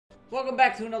Welcome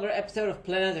back to another episode of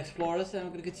Planet Explorers, and we're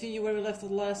going to continue where we left it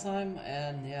last time.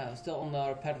 And yeah, still on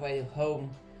our pathway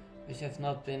home, which has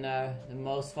not been the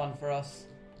most fun for us.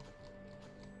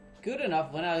 Good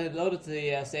enough, when I loaded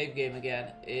the save game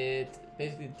again, it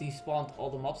basically despawned all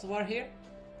the mobs that are here,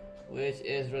 which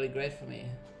is really great for me.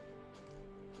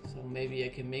 So maybe I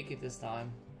can make it this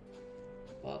time,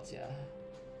 but yeah,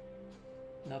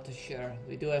 not too sure.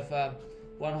 We do have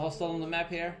one hostile on the map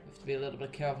here. We have to be a little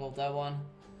bit careful of that one.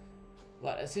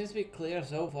 But it seems to be clear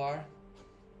so far.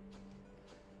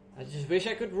 I just wish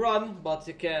I could run, but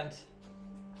you can't.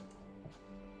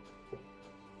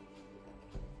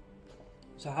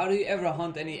 So how do you ever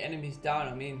hunt any enemies down?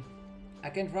 I mean,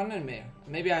 I can't run in there.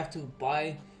 Maybe I have to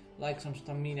buy like some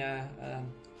stamina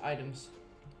items.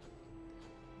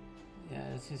 Yeah,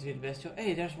 that seems to be the best.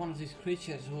 Hey, there's one of these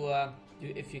creatures who,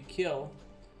 if you kill,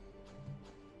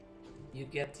 you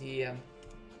get the.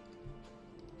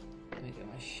 Let me get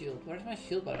my shield. Where's my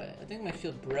shield, by the way? I think my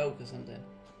shield broke or something.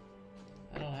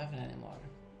 I don't have it anymore.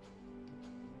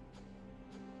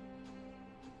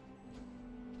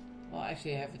 Well,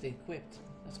 actually, I have it equipped.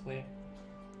 That's weird.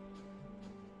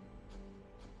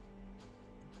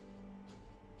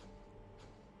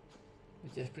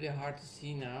 Which is pretty hard to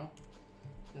see now,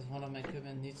 because one of my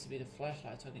equipment needs to be the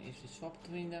flashlight, so I can easily swap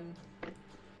between them.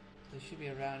 They should be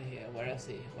around here. Where is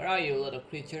he? Where are you, little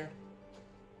creature?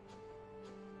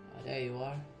 Oh, there you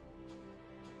are.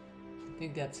 I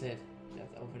think that's it.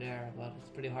 That's over there, but it's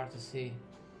pretty hard to see.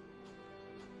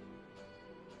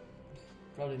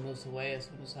 Probably moves away as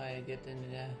soon as I get in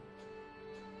there.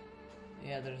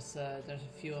 Yeah, there's a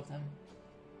few of them.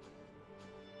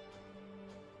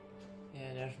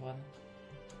 Yeah, there's one.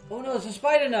 Oh no, it's a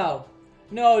spider now!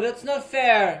 No, that's not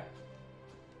fair!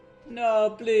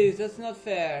 No, please, that's not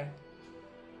fair.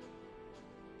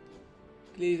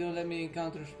 Please don't let me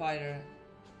encounter a spider.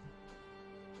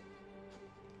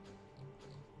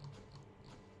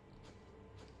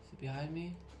 Is it behind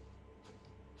me?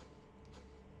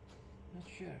 Not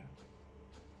sure.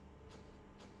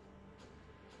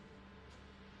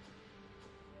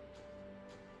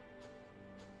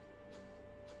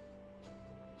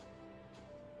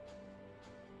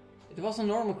 It was a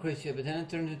normal creature, but then it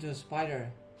turned into a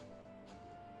spider.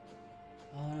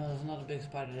 Oh no, there's not a big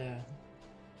spider there.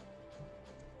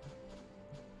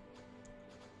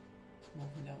 It's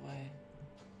moving that way.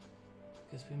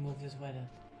 Guess we move this way then.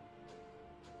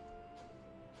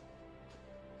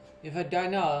 If I die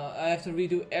now, I have to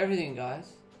redo everything,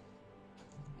 guys.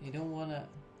 You don't wanna...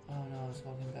 Oh no, it's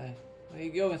walking back. Where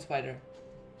you going, spider?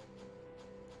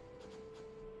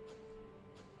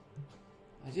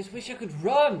 I just wish I could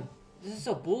run! This is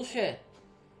so bullshit.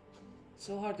 It's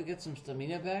so hard to get some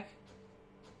stamina back.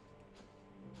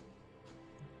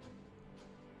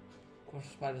 Of course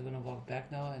the spider's gonna walk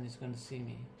back now and he's gonna see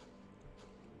me.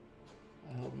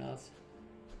 I hope not.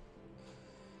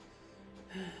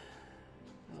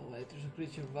 Oh wait, there's a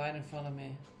creature right in front of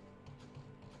me.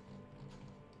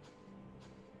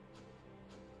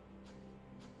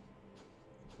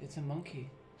 It's a monkey.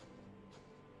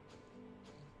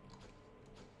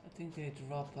 I think they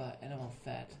drop animal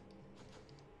fat.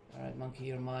 Alright, monkey,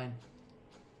 you're mine.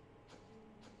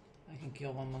 I can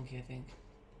kill one monkey, I think.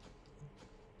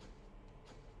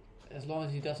 As long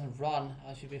as he doesn't run,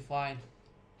 I should be fine.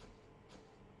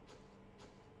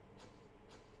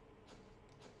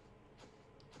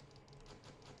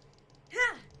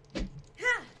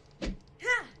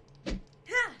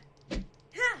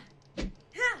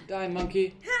 Die,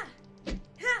 monkey.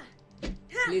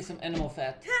 Please, some animal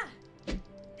fat.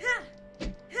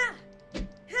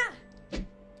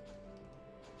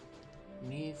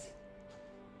 Meat.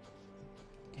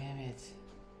 Damn it.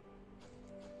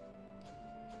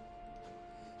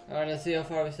 Alright, let's see how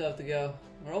far we still have to go.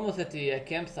 We're almost at the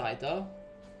campsite though,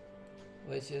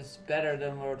 which is better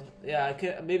than what...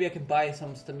 Yeah, maybe I can buy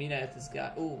some stamina at this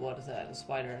guy. Ooh, what is that? A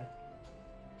spider.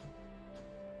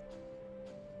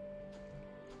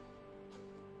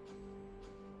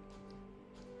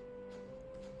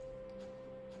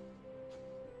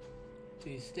 Do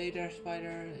you stay there,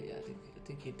 spider? Yeah, I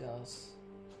think he does.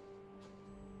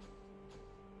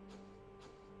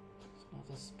 It's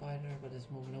not a spider, but it's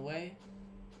moving away.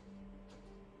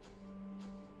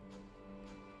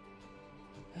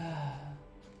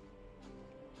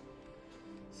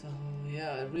 So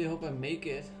yeah, I really hope I make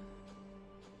it.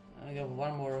 I got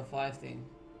one more revive thing,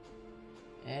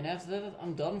 and after that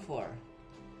I'm done for.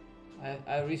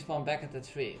 I respawn back at the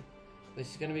tree, which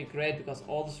is gonna be great because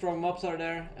all the strong mobs are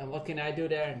there, and what can I do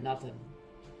there? Nothing.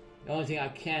 The only thing I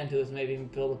can do is maybe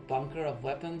build a bunker of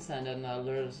weapons and then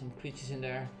lure some creatures in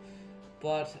there.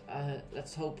 But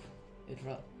let's hope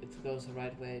it goes the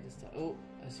right way this time. Oh,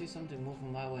 I see something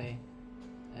moving my way,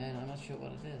 and I'm not sure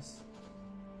what it is.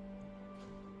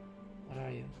 What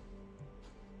are you?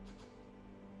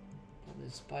 Probably a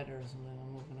spider or something.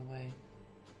 I'm moving away.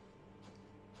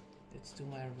 It's to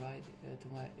my right.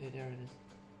 There it is.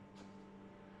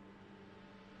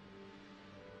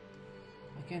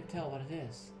 I can't tell what it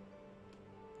is.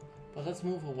 But let's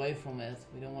move away from it.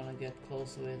 We don't want to get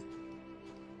close to it.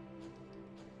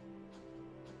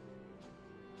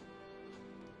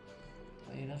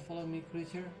 Are you not following me,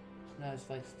 creature? No, it's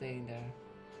like staying there.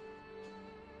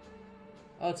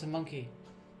 Oh, it's a monkey.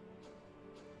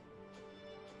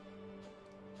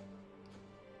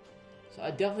 So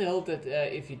I definitely hope that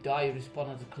if you die, you respawn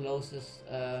at the closest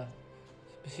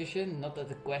position, not at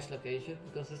the quest location,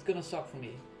 because it's gonna suck for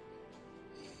me.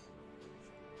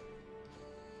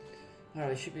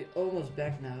 Alright, we should be almost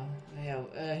back now.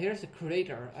 Yeah, here's the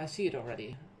crater. I see it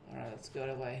already. Alright, let's go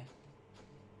that way.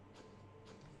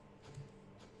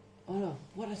 Oh no,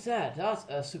 what is that? That's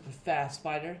a super fast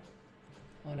spider.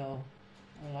 Oh no,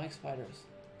 I don't like spiders.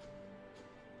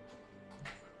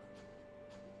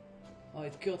 Oh,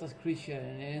 it killed that creature in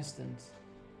an instant.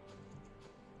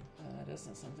 That's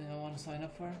not something I want to sign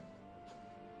up for.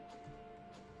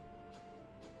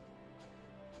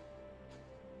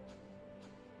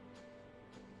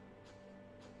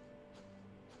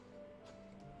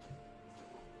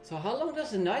 So how long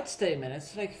does the night stay, man?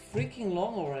 It's like freaking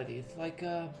long already. It's like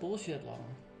bullshit long.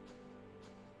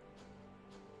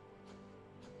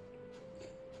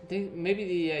 I think maybe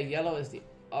the yellow is the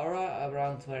aura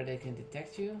around where they can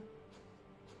detect you.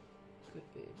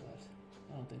 Could be, but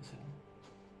I don't think so.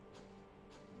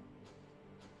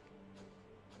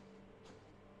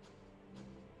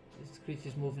 This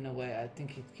creature's moving away. I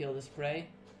think he'd kill the spray.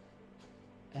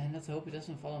 And let's hope he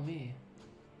doesn't follow me.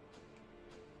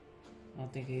 I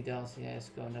don't think he does. Yeah, it's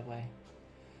going that way.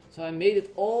 So I made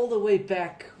it all the way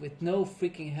back with no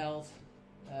freaking health.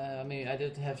 I mean, I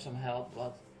did have some help,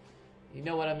 but you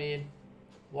know what I mean.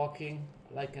 Walking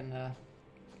like an...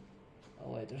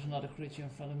 Oh wait, there's another creature in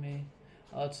front of me.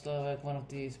 Oh, it's still like one of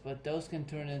these, but those can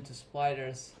turn into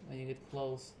spiders when you get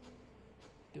close.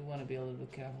 Do want to be a little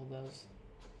bit careful of those.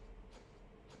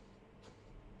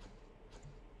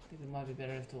 I think it might be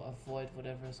better to avoid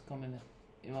whatever is coming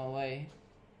in my way.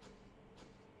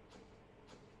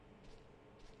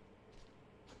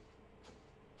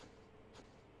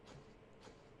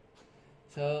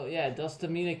 So yeah, does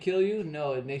stamina kill you?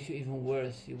 No, it makes you even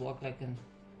worse. You walk like a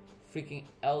freaking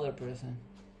elder person.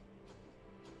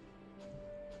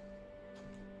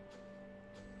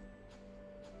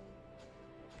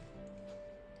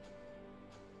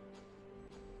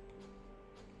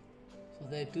 So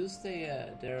they do stay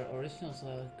their original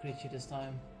creature this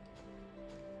time.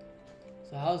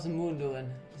 So how's the moon doing?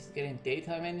 Is it getting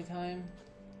daytime anytime?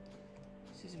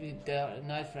 It seems to be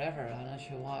night forever. I'm not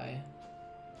sure why.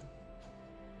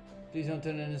 Please don't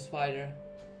turn into a spider.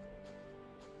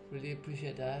 Really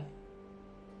appreciate that.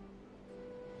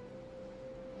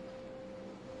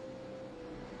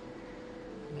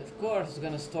 And of course it's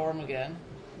gonna storm again.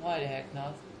 Why the heck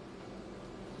not?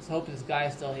 Let's hope this guy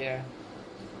is still here.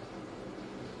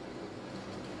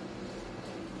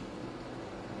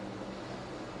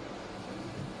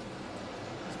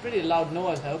 It's pretty loud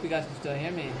noise. I hope you guys can still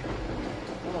hear me.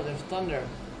 Oh, there's thunder.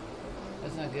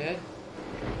 That's not good.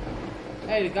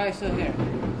 Hey, the guy's still here.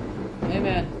 Hey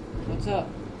man, what's up?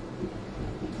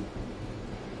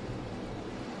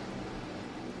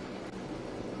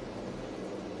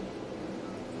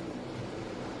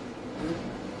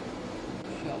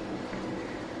 Shop.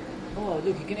 Oh,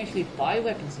 look, you can actually buy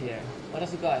weapons here. What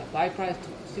is the guy? Buy price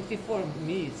 64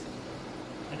 meat.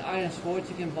 An iron sword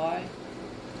you can buy.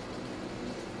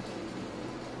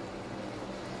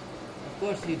 Of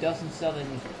course, he doesn't sell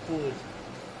any food.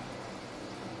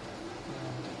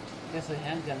 I guess the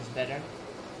handgun is better.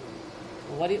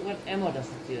 But what ammo does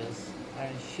it use?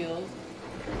 Iron shield.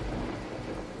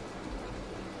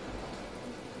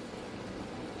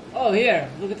 Oh, here!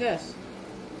 Look at this!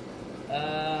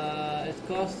 It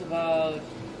costs about...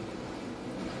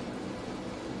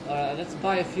 let's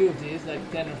buy a few of these,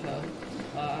 like 10 or so.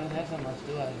 I don't have so much,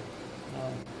 do I?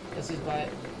 No. Let's just buy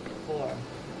 4.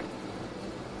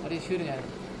 What are you shooting at?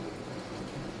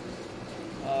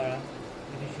 Alright.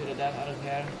 You can shoot at that, I don't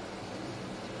care.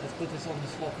 Let's put this on the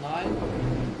slot 9.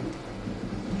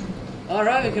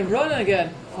 Alright, we can run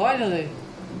again! Finally!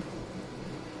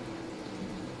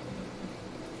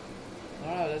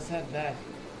 Alright, let's head back.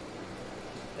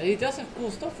 He does have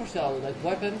cool stuff for sale, like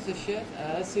weapons and shit.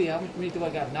 Let's see, how much meat do I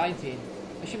got? 19.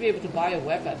 I should be able to buy a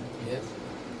weapon. Yes.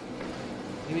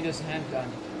 Give me this handgun.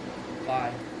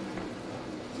 Buy.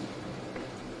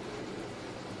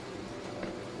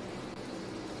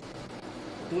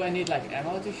 Do I need like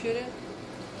ammo to shoot it?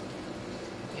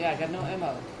 Yeah, I got no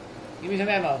ammo. Give me some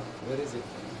ammo. What is it?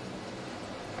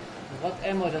 What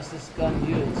ammo does this gun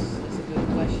use? That's a good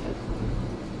question.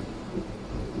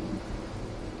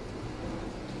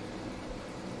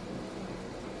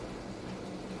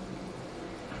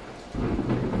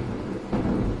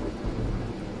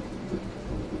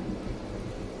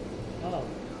 Oh,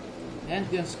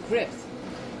 handgun script.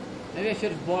 Maybe I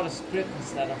should have bought a script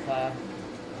instead of.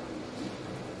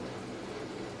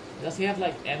 Does he have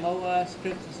like ammo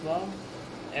script as well?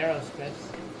 Arrow scripts.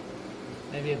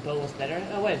 Maybe a bow was better.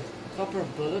 Oh wait, copper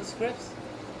bullet scripts.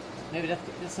 Maybe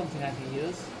that's something I can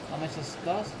use. How much does it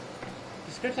cost?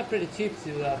 The scripts are pretty cheap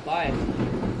to buy.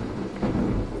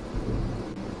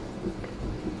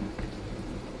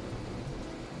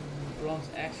 Bronze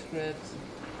X script.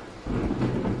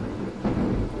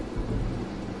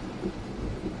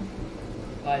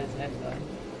 Buy this handgun.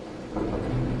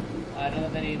 I don't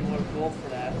have any more gold for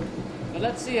that. But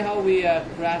let's see how we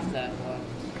craft that one.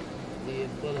 The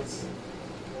bullets.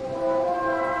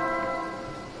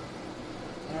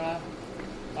 Alright.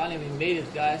 Finally we made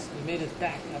it, guys. We made it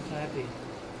back. I'm so happy.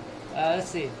 Let's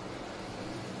see.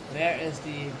 Where is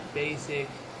the basic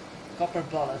copper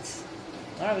bullets?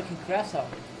 Alright, we can craft some.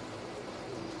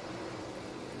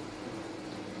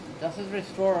 Does it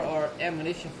restore our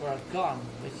ammunition for a gun?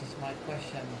 Which is my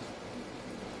question.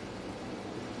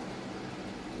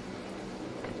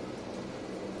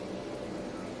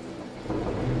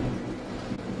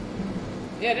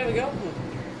 Yeah, there we go.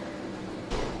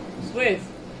 Sweet.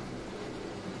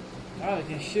 Alright,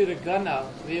 we can shoot a gun now.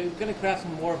 We're gonna craft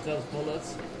some more of those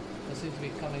bullets. That seems to be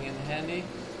coming in handy.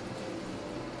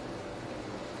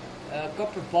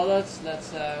 Copper bullets, let's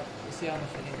see how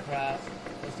much we can craft.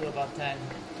 Let's do about 10.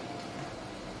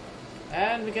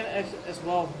 And we can as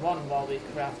well run while we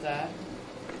craft that.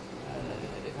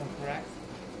 If I'm correct.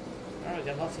 Alright, we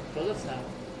got lots of bullets now.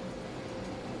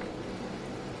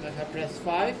 If I press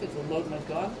 5, it will load my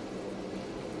gun.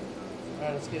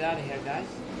 Alright, let's get out of here, guys.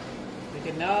 We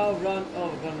can now run. Oh,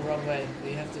 we're going the wrong way.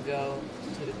 We have to go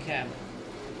to the camp.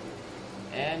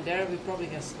 And there we probably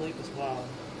can sleep as well.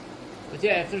 But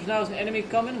yeah, if there's now an enemy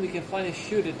coming, we can finally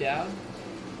shoot it down.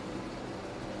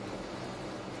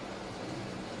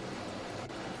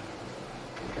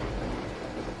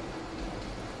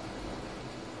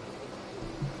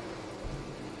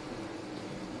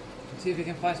 See if we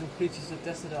can find some creatures to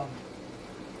test it on.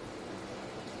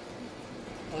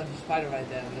 Oh, there's a spider right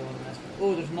there. We don't want to mess with it.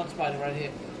 Oh, there's another spider right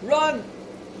here. Run!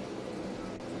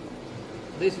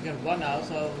 At least we can run now,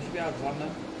 so we should be able to run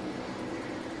them.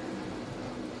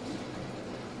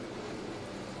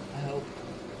 I hope.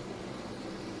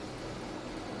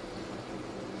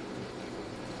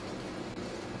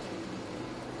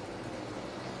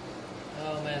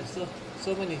 Oh man, still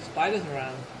so many spiders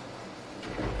around.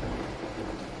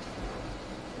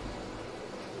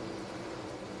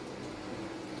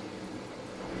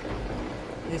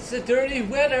 It's a dirty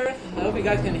weather. I hope you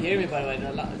guys can hear me, by the way.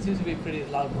 It seems to be a pretty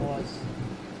loud noise.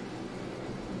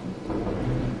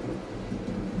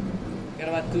 Got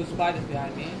about 2 spiders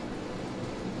behind me.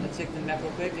 Let's check the map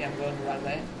real quick. Yeah, I'm going the right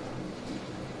way.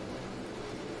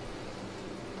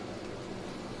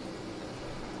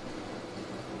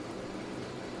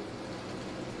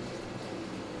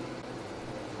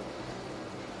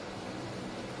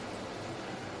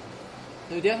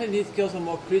 So we definitely need to kill some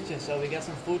more creatures so we get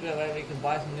some food where we can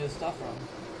buy some new stuff from.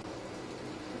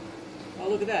 Oh,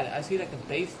 look at that. I see like a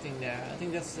base thing there. I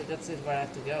think that's it where I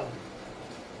have to go.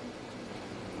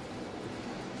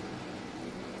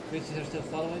 Creatures are still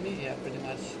following me? Yeah, pretty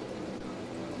much.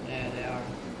 Yeah, they are.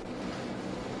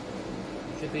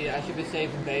 I should be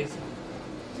safe in base.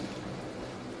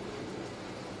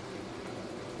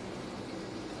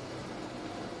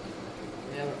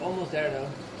 Yeah, we're almost there though.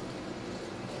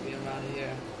 Around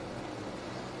here.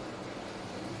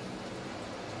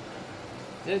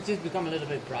 Did it just become a little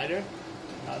bit brighter?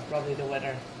 No, it's probably the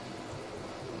weather.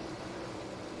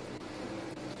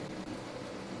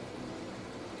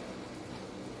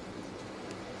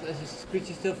 Is this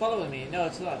creature still following me? No,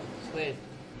 it's not. It's weird.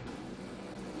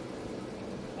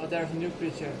 Oh, there's a new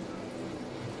creature.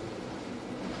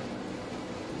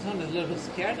 This one is a little bit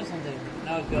scared or something.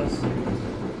 Now it goes.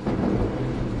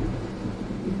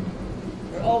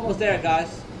 Almost there,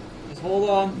 guys. Just hold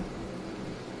on.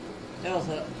 That was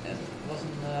a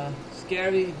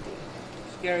scary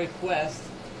quest.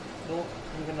 I'm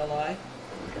gonna lie.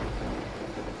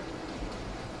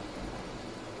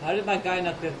 How did my guy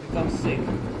not become sick?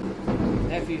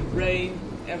 Heavy rain,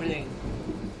 everything.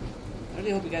 I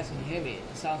really hope you guys can hear me.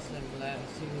 It sounds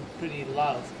pretty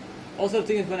loud. Also, the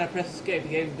thing is, when I press escape, the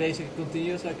game basically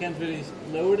continues, so I can't really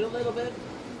lower it a little bit.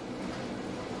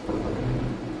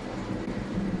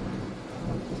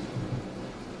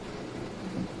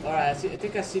 Alright, I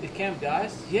think I see the camp,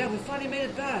 guys. Yeah, we finally made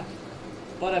it back.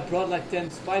 But I brought like 10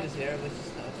 spiders here, which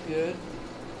is not good.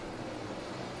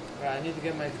 Alright, I need to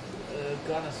get my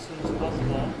gun as soon as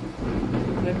possible.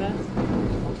 Equipment.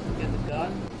 Get the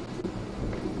gun.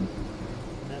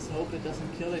 Let's hope it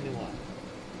doesn't kill anyone.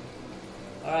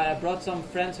 Alright, I brought some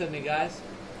friends with me, guys.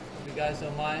 If you guys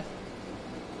don't mind.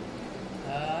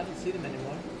 I don't see them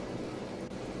anymore.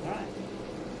 Alright.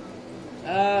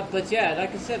 But yeah,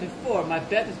 like I said before, my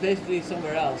bed is basically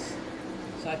somewhere else.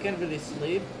 So I can't really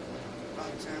sleep.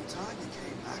 About damn time you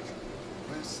came back.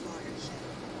 Where's Sluggish?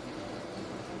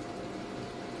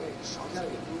 Wait, I gotta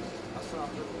get moving. I saw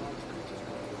a little large creatures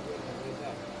coming over on the way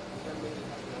back. We got maybe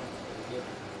half an hour to get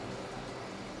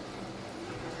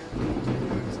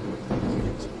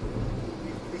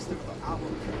At least they've got our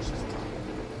creatures done.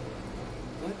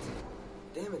 What?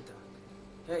 Damn it, Doc.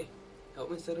 Hey, help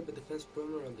me set up a defense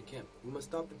perimeter on the camp. We must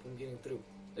stop them from getting through.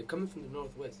 They're coming from the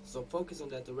northwest, so focus on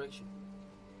that direction.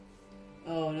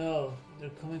 Oh no, they're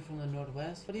coming from the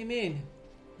northwest? What do you mean?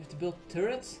 We have to build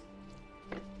turrets?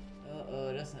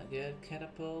 Uh-oh, that's not good.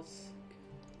 Catapults.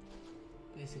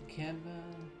 Basic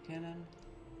cannon.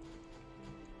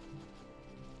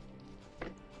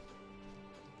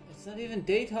 It's not even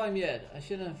daytime yet. I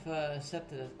shouldn't have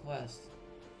accepted that quest.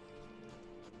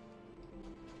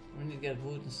 We need to get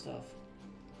wood and stuff.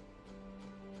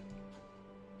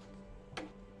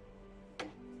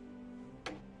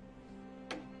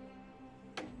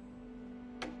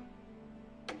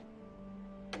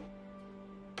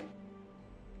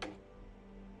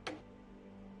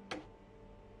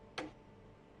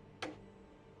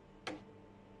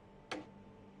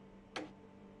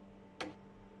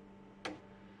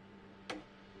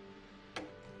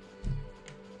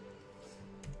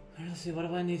 Let's see, what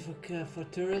do I need for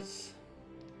turrets?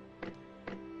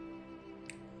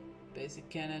 Basic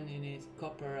cannon, you need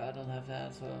copper, I don't have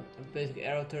that, so basic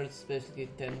arrow turrets is basically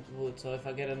 10 wood, so if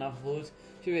I get enough wood,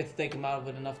 should be able to take them out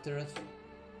with enough turrets.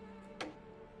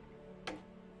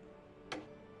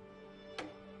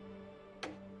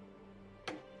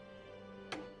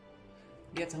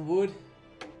 Get some wood.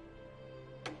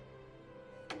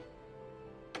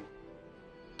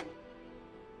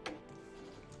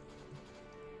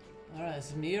 Alright,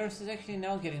 the mirror is actually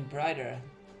now getting brighter.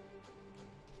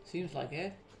 Seems like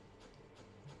it.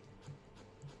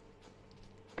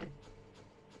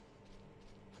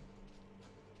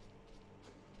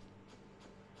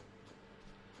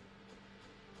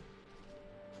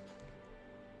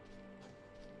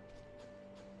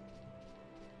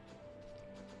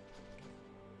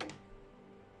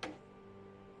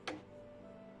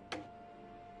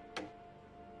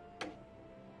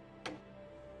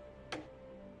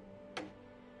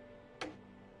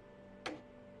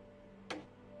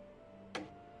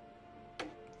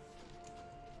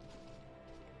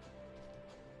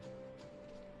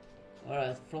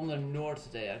 Alright, from the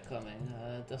north they are coming.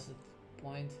 Does it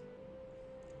point?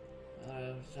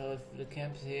 So if the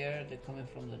camp is here, they're coming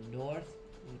from the north.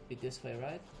 It would be this way,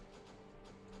 right?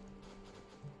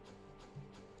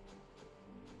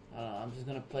 I don't know, I'm just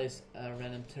gonna place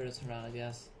random turrets around, I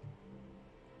guess.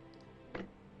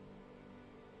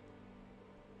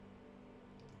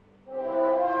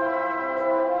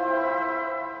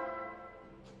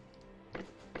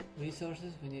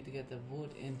 Resources, we need to get the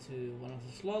wood into one of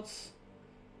the slots.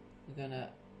 We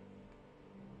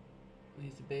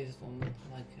need to base it on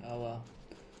like, oh well,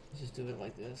 let's just do it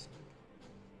like this.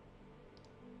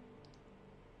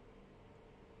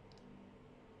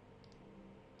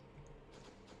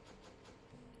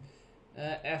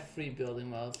 F3 building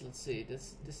mode, let's see,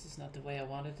 this is not the way I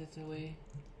wanted it to be.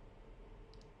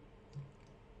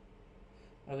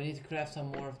 Well, we need to craft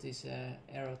some more of these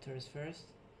arrow turrets first.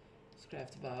 Let's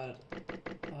craft about,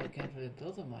 oh I can't really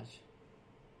build that much.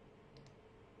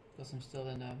 Because I'm still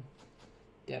in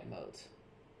dead mode.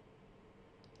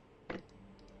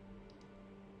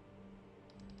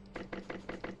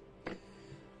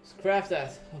 Let's craft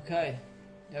that. Okay,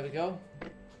 there we go.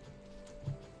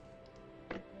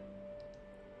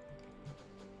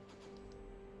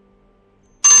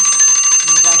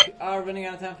 And guys, we are running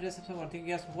out of time for this episode. I want to thank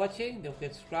you guys for watching. Don't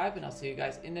forget to subscribe, and I'll see you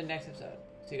guys in the next episode.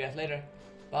 See you guys later.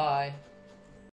 Bye.